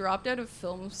 after I dropped out of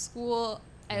film school,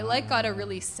 I like got a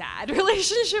really sad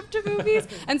relationship to movies.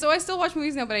 And so I still watch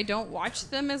movies now, but I don't watch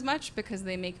them as much because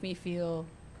they make me feel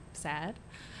sad.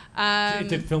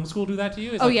 Did film school do that to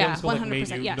you? Is Oh, like yeah, film school like 100%, made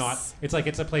you yes. not? It's like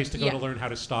it's a place to go Yeah. to learn how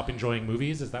to stop enjoying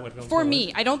movies. Is that what film For school me,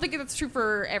 is? I don't think that's true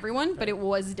for everyone, but it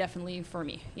was definitely for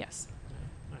me. Yes.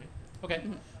 Okay.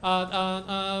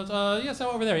 Yes,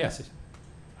 over there. Yes. So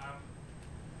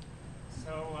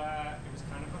it was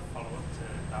kind of a follow-up to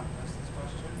that person's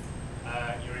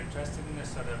question. You're interested in this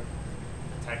sort of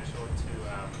potential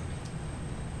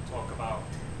to talk about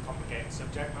complicated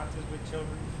subject matters with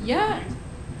children. Yeah.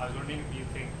 I was wondering if you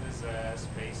think there's a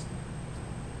space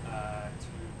to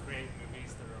create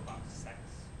movies that are about sex.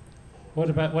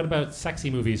 What about sexy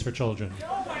movies for children?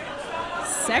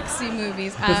 Sexy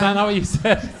movies. Is that not what you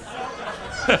said?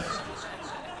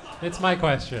 It's my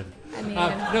question. I mean,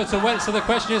 no. So the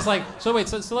question is like. So wait.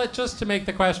 So let's just to make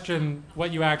the question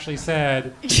what you actually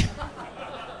said.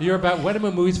 You're about what are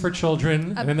movies for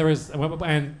children, and then there was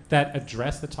and that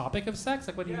address the topic of sex.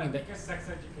 Like, what do you mean? Because sex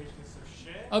education is so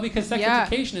shit. Oh, because sex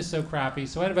education is so crappy.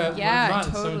 So what about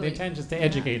So they tend just to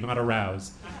educate, not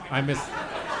arouse. I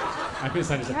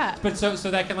misunderstood. Yeah. But so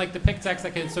that can like depict sex.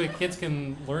 So kids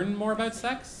can learn more about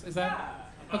sex. Is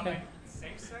that okay?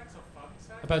 Safe sex or fun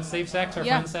sex? About safe sex or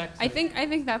fun sex? I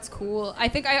think that's cool. I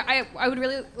think I would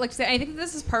really like to say I think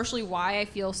this is partially why I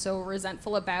feel so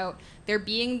resentful about there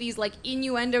being these like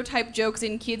innuendo type jokes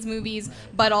in kids movies,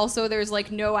 but also there's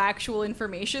like no actual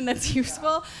information that's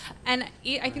useful, and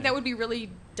I think that would be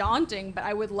really daunting. But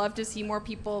I would love to see more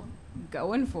people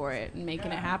going for it and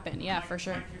making it happen. Yeah, for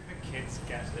sure. Like if the kids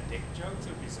get the dick jokes, it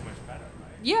would be so much better,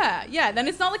 right? Yeah. Then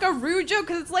it's not like a rude joke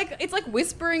because it's like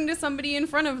whispering to somebody in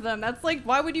front of them. That's like,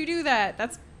 why would you do that?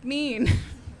 That's mean.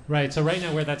 Right. So right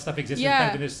now, where that stuff exists, Yeah.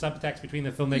 kind of there's subtext between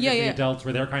the filmmakers Yeah, and yeah. the adults,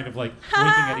 where they're kind of like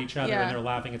winking at each other Yeah. and they're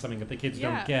laughing at something that the kids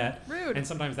Yeah. don't get. Rude. And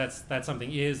sometimes that something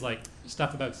is like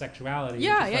stuff about sexuality.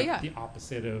 Yeah, which is yeah, like yeah. the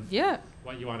opposite of Yeah.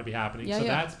 what you want to be happening. Yeah, so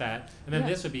yeah. that's bad. And then Yeah.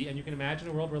 this would be, and you can imagine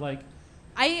a world where like,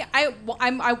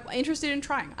 I'm interested in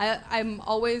trying. I'm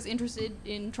always interested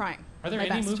in trying. are there my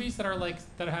any best. movies that are like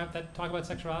that talk about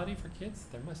sexuality for kids?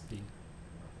 There must be.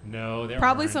 No, there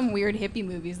Probably aren't. some weird hippie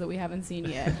movies that we haven't seen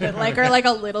yet that like are like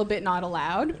a little bit not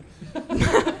allowed.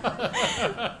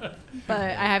 But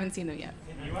I haven't seen them yet.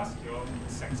 Can you ask your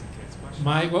sexy kids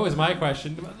question? What was my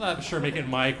question? I'm sure make it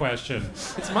my question.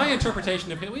 It's my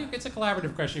interpretation of it. It's a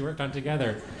collaborative question we worked on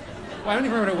together. Well, I don't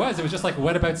even remember what it was. It was just like,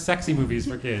 what about sexy movies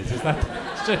for kids? Is that?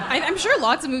 I'm sure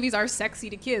lots of movies are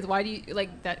sexy to kids. Why do you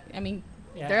like that? I mean,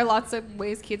 Yeah. there are lots of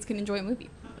ways kids can enjoy a movie.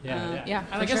 Yeah.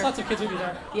 And I for guess sure. lots of kids movies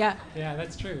are. Yeah. Yeah,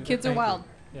 that's true. Kids are Thank you. wild.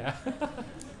 Yeah.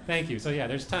 Thank you. So yeah,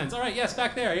 there's tons. All right. Yes,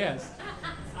 back there. Yes.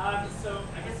 So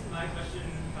I guess my question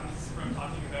comes from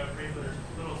talking about Brave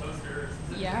Little Toaster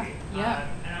specifically. Yeah, yeah.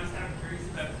 And I was kind of curious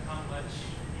about how much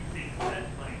you think that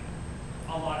like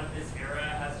a lot of this era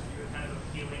has to do with kind of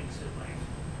appealing to like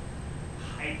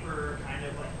hyper kind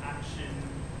of like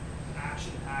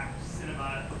action-packed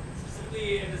cinema,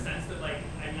 specifically in the sense that like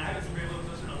I mean I haven't seen Brave Little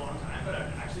Toaster in a long time, but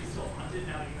I'm actually still haunted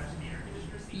now that you mentioned the air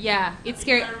conditioner scene. Yeah, it's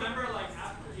scary. I remember like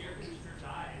after the air conditioner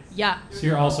dies. Yeah. So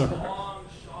you're also. Long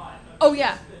shot of Oh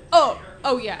yeah. Oh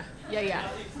yeah. Yeah.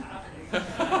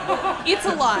 It's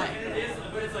a lot. And it is,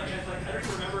 but it's like I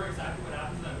don't remember exactly what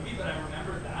happens in that movie, but I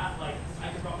remember that like I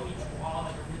could probably draw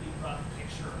like a really rough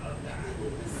picture of that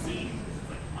scene because it's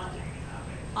like haunting and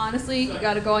happening. Honestly, you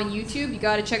gotta go on YouTube. You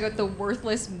gotta check out the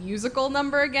Worthless musical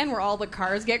number again, where all the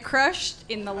cars get crushed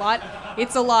in the lot.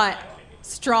 It's a lot.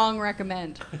 Strong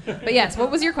recommend. But yes,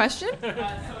 what was your question? You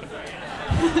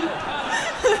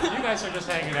guys are just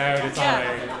hanging out. It's all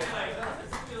right.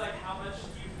 Specifically, like how much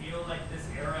do you feel like this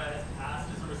era has passed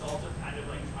as a result of kind of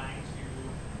like trying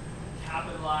to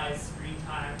capitalize screen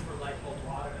time for like a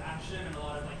lot of action and a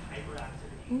lot of like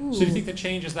hyperactivity? So do you think the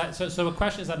change is that? So a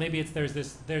question is that maybe there's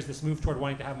this move toward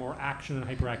wanting to have more action and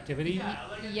hyperactivity. Yeah.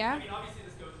 Like, Yeah. I mean, obviously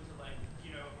this goes into like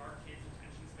our kids'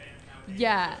 attention span nowadays.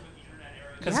 Yeah.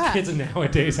 Because kids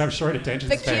nowadays have short attention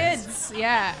The spans. kids,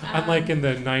 yeah. Unlike in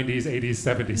the 90s, 80s,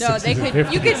 70s, No, 60s, they and could.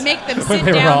 50s, You could make them when sit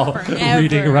they were down all forever.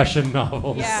 reading Russian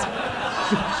novels, Yeah.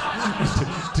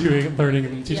 learning,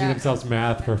 and teaching Yeah. themselves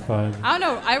math for fun. I don't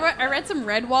know. I read some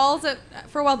Red Walls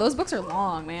for a while. Those books are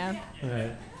long, man.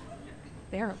 Right.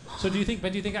 They're So do you think?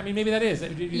 I mean, maybe that is. Do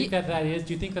you think that is?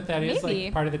 Do you think that is Maybe.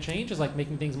 like part of the change? Is like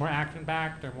making things more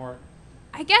action-packed or more?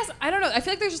 I guess I don't know. I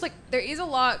feel like there's just like there is a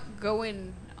lot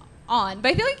going on, but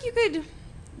I feel like you could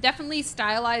definitely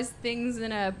stylize things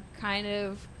in a kind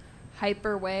of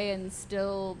hyper way and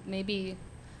still maybe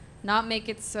not make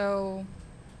it so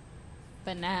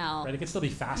banal. Right. It could still be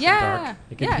fast Yeah, and dark.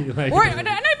 It could yeah. be like. Or not even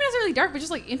necessarily dark, but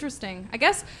just like interesting. I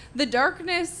guess the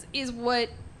darkness is what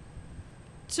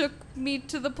took me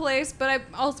to the place, but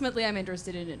ultimately I'm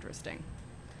interested in interesting.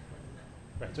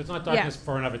 Right. So it's not darkness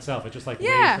for and of itself. It's just like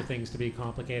Yeah. ways for things to be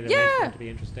complicated, Yeah. ways for them to be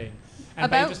interesting. And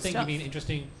by About interesting, stuff. you mean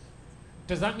interesting.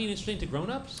 Does that mean interesting to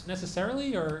grown-ups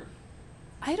necessarily, or?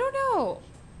 I don't know.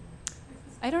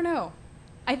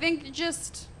 I think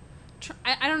just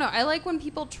I don't know. I like when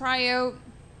people try out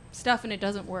stuff and it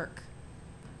doesn't work.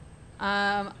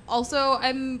 Also,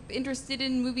 I'm interested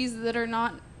in movies that are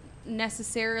not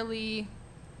necessarily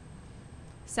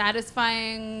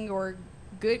satisfying or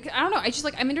good. I don't know.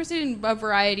 I'm interested in a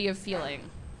variety of feeling,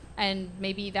 and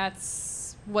maybe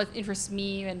that's what interests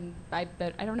me.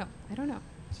 But I don't know.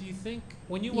 Do you think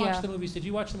when you watch Yeah. the movies, did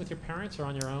you watch them with your parents or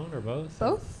on your own or both?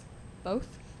 Both.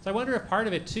 So I wonder if part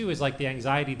of it too is like the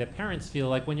anxiety that parents feel.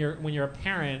 Like when you're a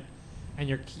parent and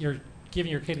you're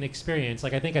giving your kid an experience.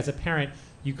 Like I think as a parent,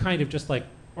 you kind of just like,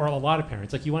 or a lot of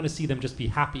parents, like you want to see them just be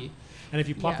happy. And if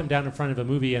you plop Yeah. them down in front of a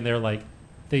movie and they're like,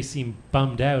 they seem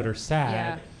bummed out or sad.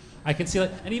 Yeah. I can see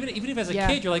like, and even if as a Yeah.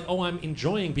 kid you're like, oh, I'm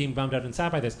enjoying being bummed out and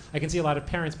sad by this. I can see a lot of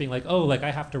parents being like, oh, like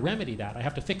I have to remedy that. I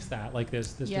have to fix that. Like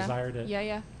there's this Yeah. desire to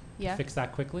Yeah. fix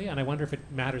that quickly. And I wonder if it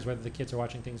matters whether the kids are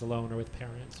watching things alone or with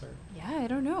parents or. Yeah, I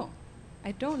don't know.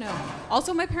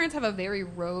 Also, my parents have a very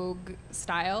rogue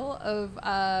style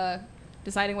of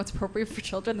deciding what's appropriate for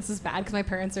children. This is bad because my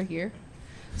parents are here.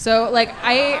 So, like,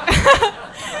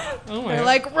 Oh my they're God.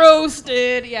 like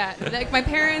roasted. Yeah, like my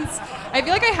parents. I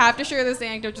feel like I have to share this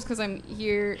anecdote just because I'm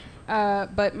here.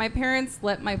 But my parents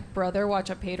let my brother watch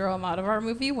a Pedro Almodovar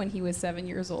movie when he was 7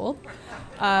 years old.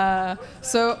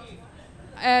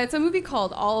 It's a movie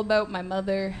called All About My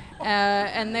Mother,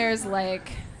 and there's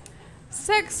like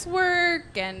sex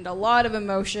work and a lot of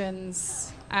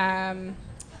emotions.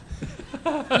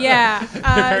 Yeah.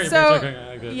 Very So much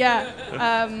like, good.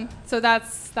 yeah. So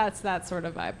that's that sort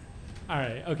of vibe. All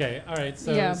right. Okay. All right.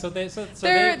 So Yeah. so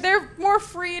They're more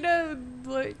free to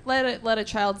like, let a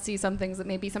child see some things that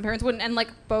maybe some parents wouldn't, and like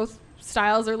both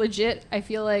styles are legit. I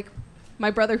feel like my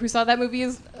brother who saw that movie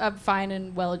is a fine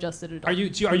and well-adjusted adult. Are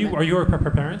you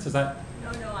her parents? Is that? No,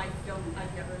 I don't.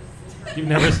 I've never seen her. You've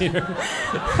never seen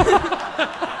her?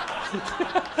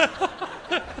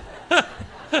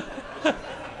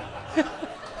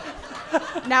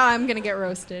 Now I'm gonna get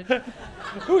roasted.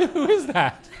 Who is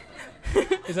that?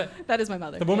 Is that is my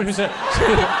mother. The woman who said.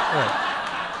 Right.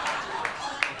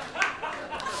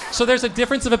 So there's a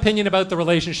difference of opinion about the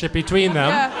relationship between them.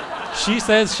 Yeah. She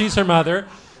says she's her mother.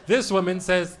 This woman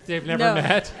says they've never No.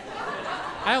 met.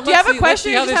 Do you have a question? Let's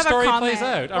see how or this just have story a comment? plays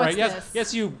out. All What's right. Yes. this?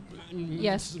 Yes, you.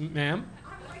 Yes. Ma'am.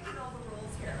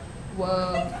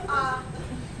 Whoa.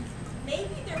 Maybe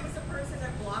there was a person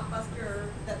at Blockbuster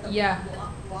that the Yeah.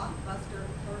 Blockbuster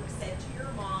clerk said to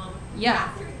your mom, Yeah.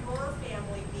 after your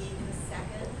family being the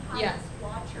second Yeah. highest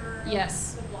watcher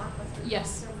Yes. of the Blockbuster,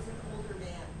 Yes. there was an older man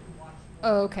who watched.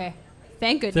 Oh, okay.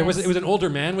 Thank goodness. It was an older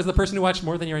man. Was the person who watched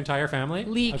more than your entire family?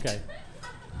 Leaked. Okay.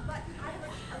 But I have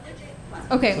a legit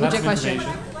question. Okay, So that's legit question. What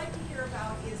I would like to hear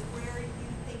about is where you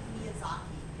think Miyazaki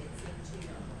fits into.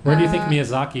 Where do you think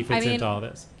Miyazaki fits I mean, into all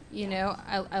this? You know,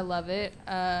 I love it.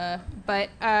 But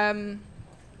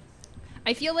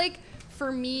I feel like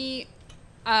for me,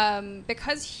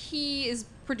 because he is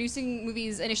producing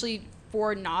movies initially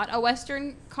for not a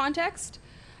Western context,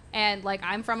 and like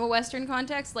I'm from a Western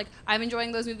context, like I'm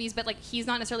enjoying those movies, but like he's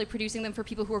not necessarily producing them for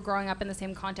people who are growing up in the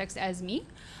same context as me.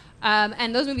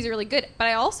 And those movies are really good. But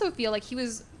I also feel like he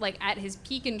was like at his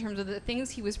peak in terms of the things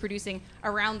he was producing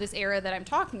around this era that I'm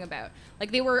talking about.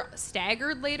 Like they were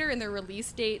staggered later in their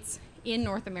release dates in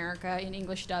North America in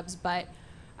English dubs, but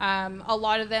a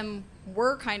lot of them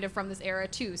were kind of from this era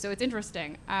too. So it's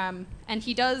interesting. And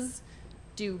he does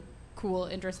do cool,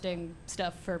 interesting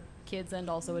stuff for kids and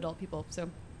also adult people. So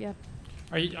yeah.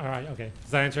 Are you all right? Okay. Does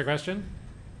that answer your question?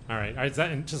 All right. Is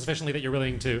that sufficiently that you're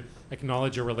willing to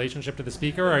acknowledge your relationship to the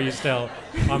speaker, or are you still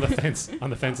on the fence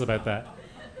about that?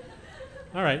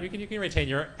 All right. You can retain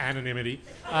your anonymity.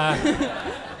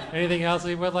 Anything else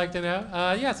we would like to know?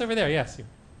 Yes, over there. Yes. Have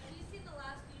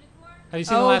you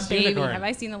seen The Last Unicorn? Have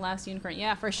I seen The Last Unicorn?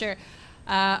 Yeah, for sure.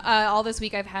 All this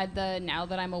week I've had the Now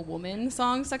That I'm a Woman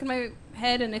song stuck in my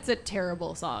head, and it's a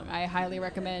terrible song. I highly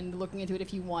recommend looking into it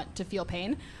if you want to feel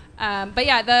pain. But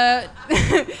yeah,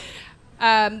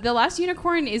 the Last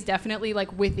Unicorn is definitely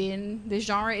like within this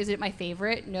genre. Is it my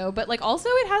favorite? No, but like also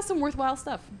it has some worthwhile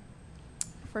stuff,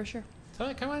 for sure. So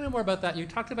I kind of want to know more about that. You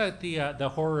talked about the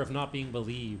horror of not being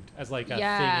believed as like a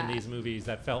Yeah. thing in these movies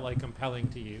that felt like compelling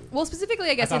to you. Well,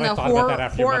 specifically, I guess I in thought the I thought about that horror,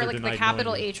 after your mother like the denied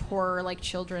capital knowing you. H horror, like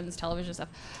children's television stuff.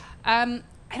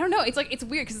 I don't know. It's like it's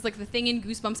weird because it's like the thing in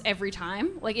Goosebumps every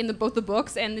time. Like in both the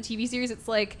books and the TV series, it's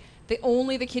like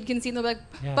only the kid can see, and they'll be like,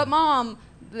 Yeah. "But mom,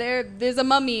 there's a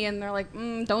mummy," and they're like,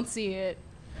 "Don't see it.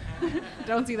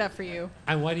 Don't see that for you."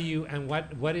 And what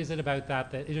is it about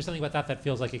that is there something about that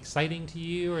feels like exciting to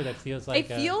you, or that feels like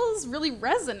It feels really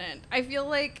resonant. I feel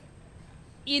like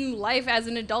in life as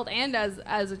an adult and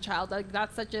as a child, like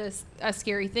that's such a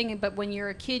scary thing. But when you're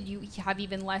a kid, you have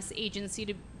even less agency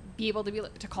to be able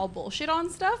to call bullshit on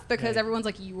stuff because Right. everyone's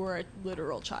like, you were a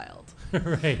literal child.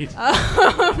 Right.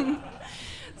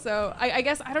 So I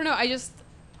guess I don't know.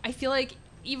 I feel like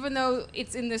even though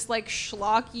it's in this like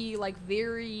schlocky, like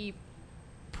very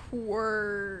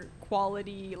poor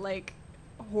quality, like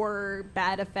horror,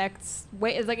 bad effects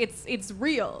way, it's like it's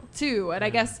real too. And I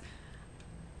guess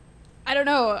I don't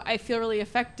know. I feel really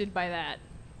affected by that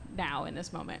now in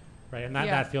this moment. Right, and Yeah.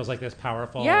 that feels like this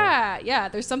powerful. Yeah.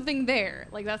 There's something there.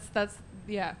 Like that's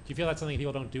yeah. Do you feel that's something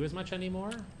people don't do as much anymore?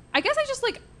 I guess I just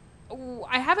like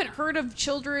I haven't heard of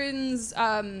children's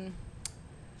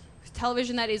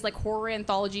television that is like horror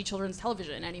anthology children's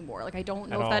television anymore. Like I don't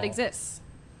know At if that all. exists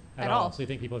At all. So you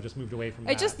think people have just moved away from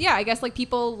that? It just I guess like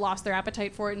people lost their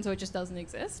appetite for it, and so it just doesn't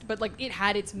exist. But like it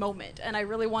had its moment, and I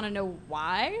really want to know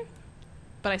why,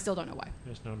 but I still don't know why. I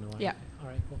just don't know why. Yeah. All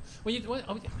right, cool. When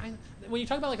you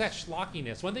talk about like that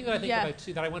schlockiness, one thing that I think Yeah. about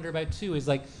too, that I wonder about too, is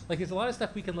like there's a lot of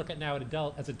stuff we can look at now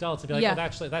as adults and be like, Yeah.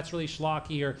 oh, that's really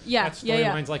schlocky, or Yeah, that yeah,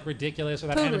 yeah. storyline's like ridiculous, or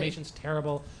that Totally. animation's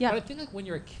terrible. Yeah. But I think like when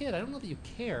you're a kid, I don't know that you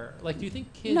care. Like, do you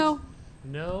think kids? No.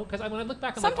 No, because when I look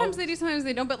back on Sometimes they do, sometimes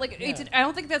they don't. But like Yeah. I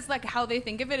don't think that's like how they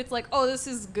think of it. It's like, oh, this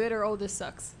is good, or oh, this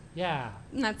sucks. Yeah.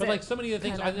 And that's but it, like so many of the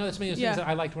things, kinda. I know there's so many of the Yeah. things that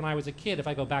I liked when I was a kid. If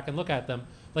I go back and look at them,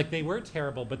 like they were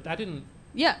terrible, but that didn't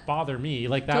bother me.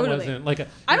 Like that Totally. wasn't like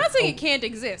I'm not saying it can't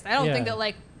exist. I don't think Yeah. that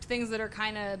like things that are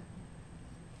kind of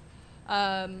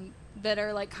that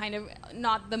are like kind of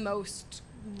not the most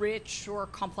rich or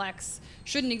complex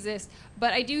shouldn't exist.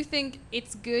 But I do think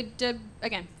it's good to,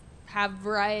 again, have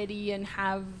variety and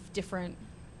have different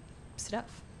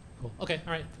stuff. Cool. Okay,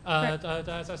 all right.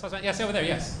 Yes, over there,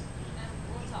 yes.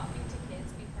 Will talking to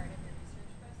kids be part of your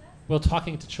research process? Will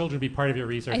talking to children be part of your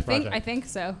research project? I think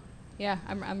so. Yeah,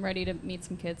 I'm ready to meet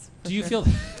some kids. Do you feel...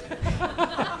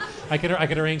 I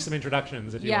could arrange some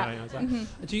introductions if you want.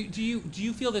 Mm-hmm. Do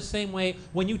you feel the same way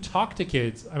when you talk to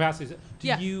kids? I'm asking,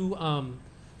 do you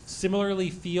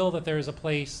similarly feel that there is a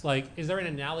place, like, is there an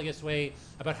analogous way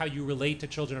about how you relate to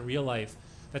children in real life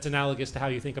that's analogous to how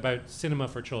you think about cinema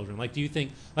for children? Like, do you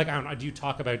think, like, I don't know, do you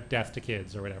talk about death to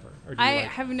kids or whatever? Or do you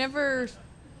have never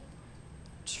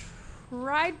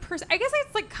tried I guess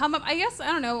it's like come up. I guess, I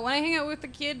don't know, when I hang out with a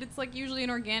kid, it's like usually an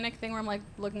organic thing where I'm like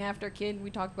looking after a kid.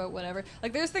 We talk about whatever.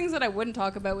 Like, there's things that I wouldn't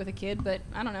talk about with a kid, but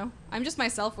I don't know. I'm just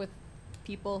myself with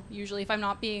people usually. If I'm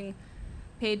not being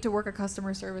paid to work a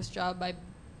customer service job, I'm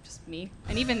just me.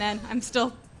 And even then, I'm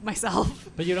still myself.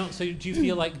 But you don't, so do you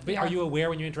feel like, are you aware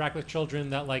when you interact with children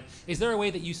that, like, is there a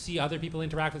way that you see other people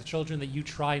interact with children that you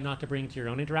try not to bring to your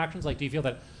own interactions? Like, do you feel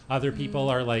that other people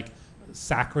are like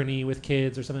saccharine with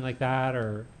kids or something like that,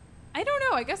 or? I don't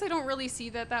know. I guess I don't really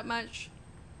see that much.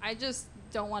 I just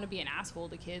don't want to be an asshole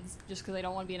to kids just because I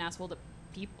don't want to be an asshole to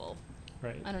people.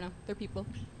 Right. I don't know. They're people.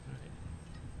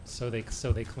 So they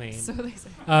claim. So they say.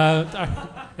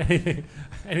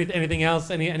 Anything else?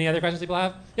 Any other questions people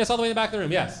have? Yes, all the way in the back of the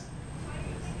room. Yes.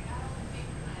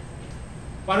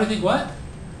 Why do you think what?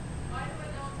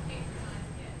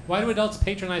 Why do adults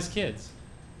patronize kids?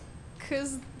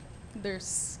 Because they're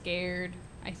scared,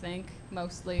 I think,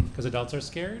 mostly. Because adults are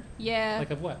scared? Yeah.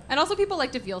 Like of what? And also people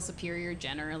like to feel superior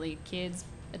generally. Kids,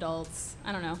 adults,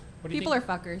 I don't know. People are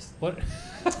fuckers. What?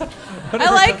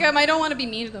 I like them. I don't want to be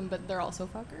mean to them, but they're also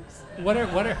fuckers. What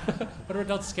are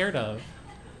adults scared of?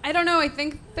 I don't know. I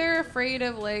think they're afraid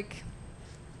of like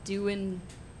doing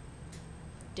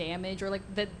damage, or like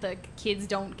that the kids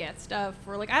don't get stuff,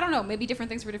 or like, I don't know, maybe different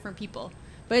things for different people.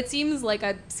 But it seems like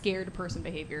a scared person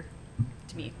behavior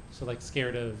to me. So like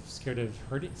scared of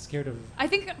hurting, scared of. I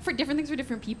think for different things for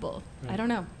different people. Right. I don't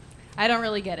know. I don't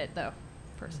really get it though,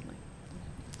 personally.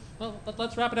 Well,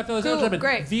 let's wrap it up, ladies and gentlemen.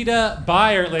 Great. Vida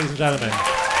Bayer, ladies and gentlemen.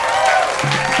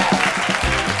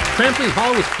 Trampoline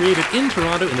Hall was created in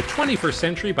Toronto in the 21st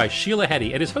century by Sheila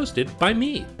Heti and is hosted by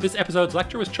me. This episode's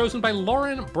lecture was chosen by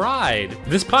Lauren Bride.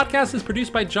 This podcast is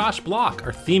produced by Josh Block.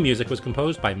 Our theme music was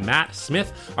composed by Matt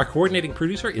Smith. Our coordinating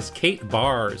producer is Kate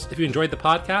Bars. If you enjoyed the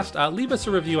podcast, leave us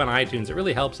a review on iTunes. It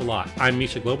really helps a lot. I'm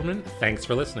Misha Globerman. Thanks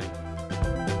for listening.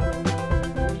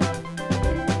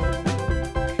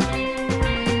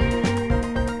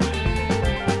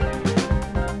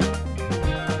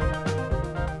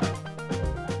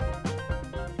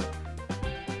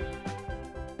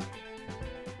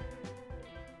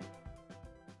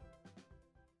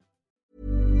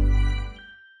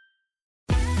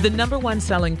 The #1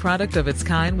 selling product of its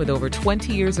kind with over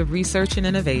 20 years of research and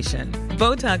innovation.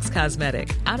 Botox Cosmetic,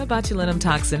 onabotulinum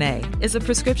toxin A, is a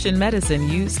prescription medicine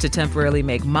used to temporarily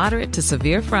make moderate to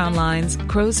severe frown lines,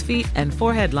 crow's feet, and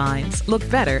forehead lines look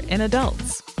better in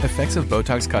adults. Effects of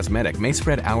Botox Cosmetic may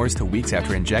spread hours to weeks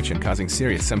after injection, causing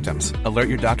serious symptoms. Alert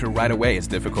your doctor right away as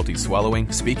difficulty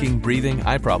swallowing, speaking, breathing,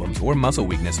 eye problems, or muscle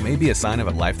weakness may be a sign of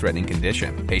a life-threatening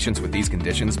condition. Patients with these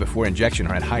conditions before injection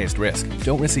are at highest risk.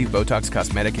 Don't receive Botox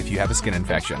Cosmetic if you have a skin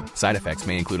infection. Side effects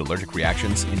may include allergic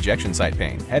reactions, injection site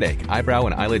pain, headache, eyebrow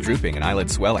and eyelid drooping, and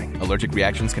eyelid swelling. Allergic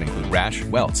reactions can include rash,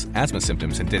 welts, asthma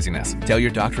symptoms, and dizziness. Tell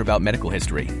your doctor about medical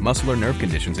history, muscle or nerve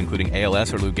conditions including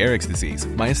ALS or Lou Gehrig's disease,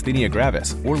 myasthenia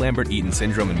gravis, or Lambert-Eaton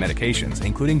syndrome, and medications,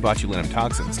 including botulinum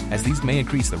toxins, as these may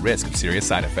increase the risk of serious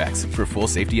side effects. For full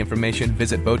safety information,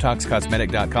 visit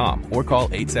BotoxCosmetic.com or call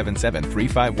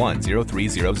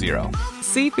 877-351-0300.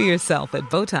 See for yourself at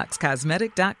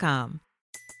BotoxCosmetic.com.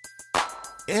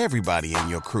 Everybody in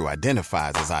your crew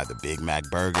identifies as either Big Mac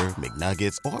Burger,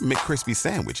 McNuggets, or McCrispy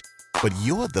Sandwich. But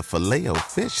you're the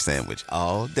Filet-O-Fish Sandwich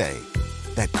all day.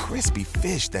 That crispy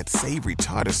fish, that savory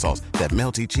tartar sauce, that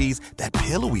melty cheese, that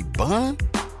pillowy bun.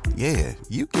 Yeah,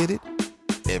 you get it.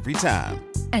 Every time.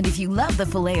 And if you love the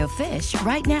Filet-O-Fish,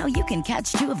 right now you can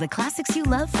catch two of the classics you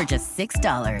love for just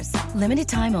 $6. Limited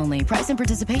time only. Price and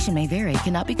participation may vary.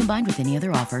 Cannot be combined with any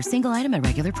other offer. Single item at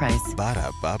regular price.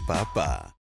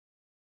 Ba-da-ba-ba-ba.